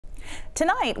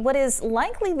Tonight, what is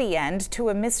likely the end to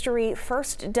a mystery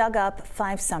first dug up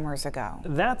 5 summers ago.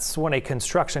 That's when a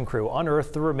construction crew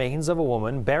unearthed the remains of a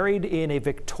woman buried in a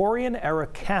Victorian-era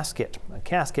casket, a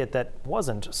casket that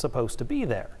wasn't supposed to be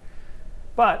there.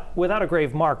 But without a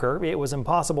grave marker, it was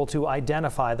impossible to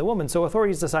identify the woman, so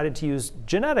authorities decided to use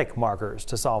genetic markers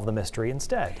to solve the mystery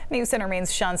instead. News Center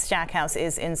Maine's Sean Stackhouse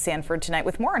is in Sanford tonight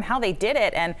with more on how they did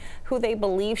it and who they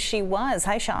believe she was.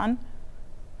 Hi, Sean.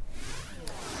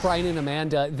 Brian and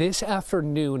Amanda, this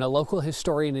afternoon, a local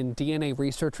historian and DNA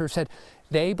researcher said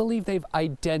they believe they've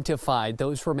identified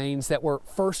those remains that were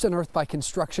first unearthed by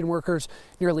construction workers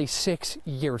nearly 6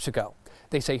 years ago.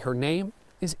 They say her name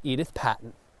is Edith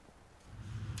Patton.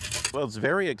 Well, it's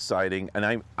very exciting,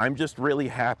 and I'm just really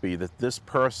happy that this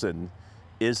person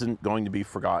isn't going to be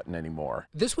forgotten anymore.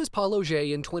 This was Paul Auger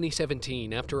in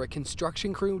 2017 after a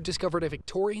construction crew discovered a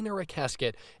Victorian-era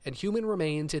casket and human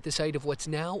remains at the site of what's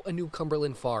now a New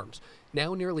Cumberland Farms.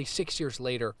 Now, nearly 6 years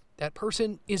later, that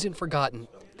person isn't forgotten.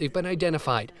 They've been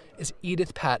identified as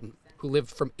Edith Patton, who lived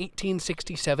from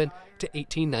 1867 to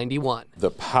 1891.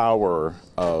 The power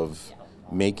of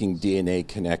making DNA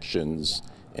connections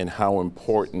and how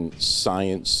important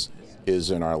science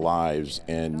is in our lives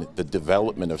and the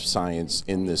development of science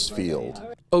in this field.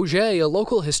 Auger, a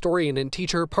local historian and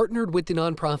teacher, partnered with the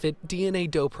nonprofit DNA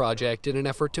Doe Project in an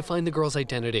effort to find the girl's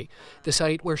identity. The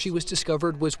site where she was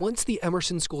discovered was once the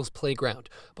Emerson School's playground.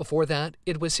 Before that,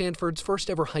 it was Sanford's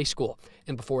first ever high school.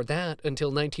 And before that, until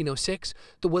 1906,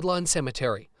 the Woodlawn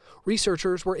Cemetery.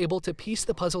 Researchers were able to piece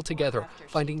the puzzle together,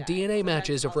 finding DNA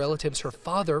matches of relatives her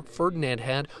father, Ferdinand,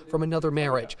 had from another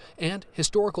marriage, and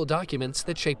historical documents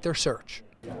that shaped their search.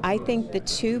 I think the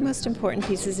two most important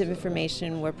pieces of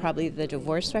information were probably the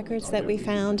divorce records that we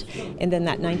found, and then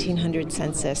that 1900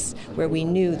 census, where we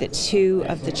knew that 2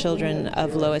 of the children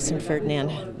of Lois and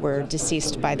Ferdinand were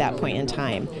deceased by that point in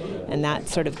time. And that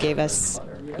sort of gave us,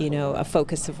 a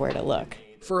focus of where to look.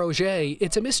 For Auger,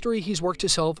 it's a mystery he's worked to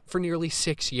solve for nearly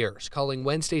 6 years, calling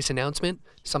Wednesday's announcement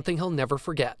something he'll never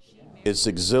forget. It's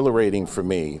exhilarating for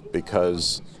me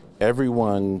because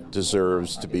everyone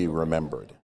deserves to be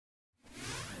remembered.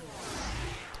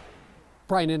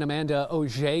 Brian and Amanda,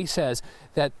 Auger says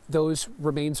that those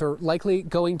remains are likely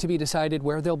going to be decided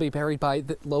where they'll be buried by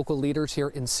the local leaders here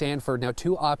in Sanford. Now,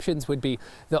 2 options would be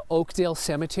the Oakdale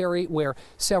Cemetery, where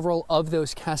several of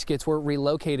those caskets were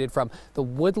relocated from the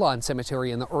Woodlawn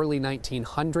Cemetery in the early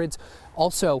 1900s.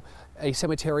 Also, a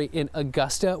cemetery in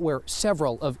Augusta, where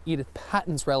several of Edith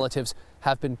Patton's relatives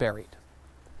have been buried.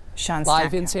 Sean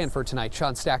Live in Sanford tonight,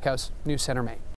 Sean Stackhouse, News Center Maine.